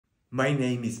My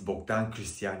name is Bogdan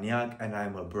Cristian Neag and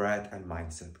I'm a breath and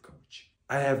mindset coach.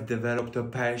 I have developed a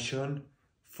passion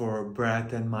for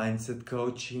breath and mindset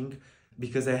coaching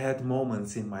because I had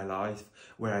moments in my life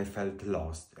where I felt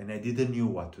lost and I didn't know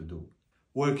what to do.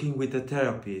 Working with a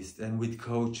therapist and with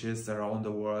coaches around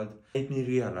the world made me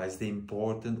realize the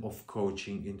importance of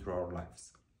coaching into our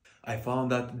lives. I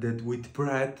found that with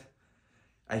breath,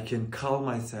 I can calm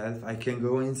myself, I can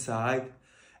go inside,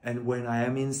 and when I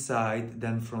am inside,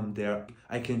 then from there,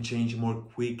 I can change more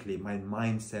quickly my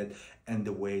mindset and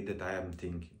the way that I am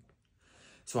thinking.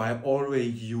 So I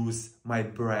always use my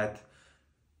breath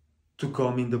to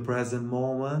come in the present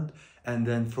moment, and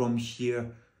then from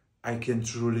here, I can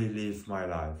truly live my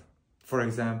life. For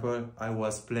example, I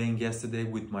was playing yesterday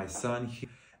with my son here,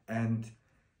 and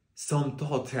some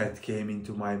thought that came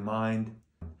into my mind,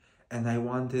 and I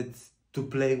wanted to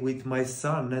play with my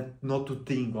son, not to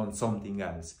think on something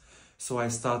else. So I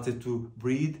started to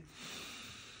breathe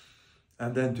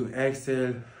and then to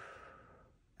exhale.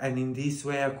 And in this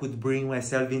way I could bring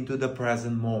myself into the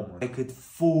present moment. I could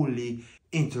fully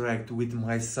interact with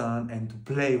my son and to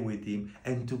play with him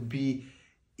and to be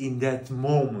in that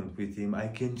moment with him. I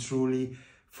can truly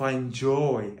find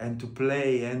joy and to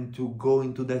play and to go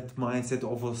into that mindset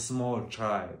of a small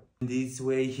child. In this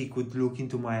way he could look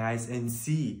into my eyes and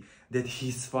see that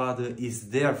his father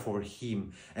is there for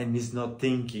him and is not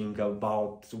thinking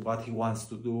about what he wants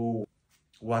to do,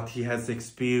 what he has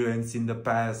experienced in the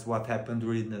past, what happened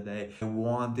during the day. I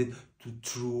wanted to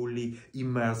truly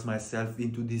immerse myself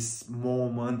into this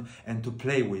moment and to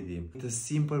play with him. With a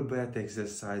simple breath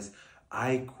exercise,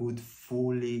 I could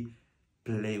fully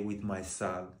play with my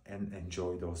son and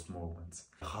enjoy those moments.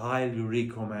 I highly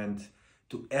recommend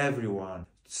to everyone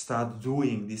to start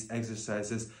doing these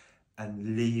exercises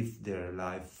and live their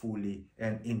life fully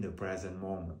and in the present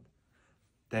moment.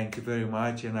 Thank you very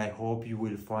much, and I hope you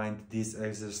will find these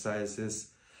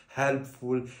exercises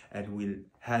helpful and will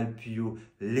help you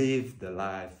live the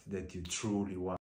life that you truly want.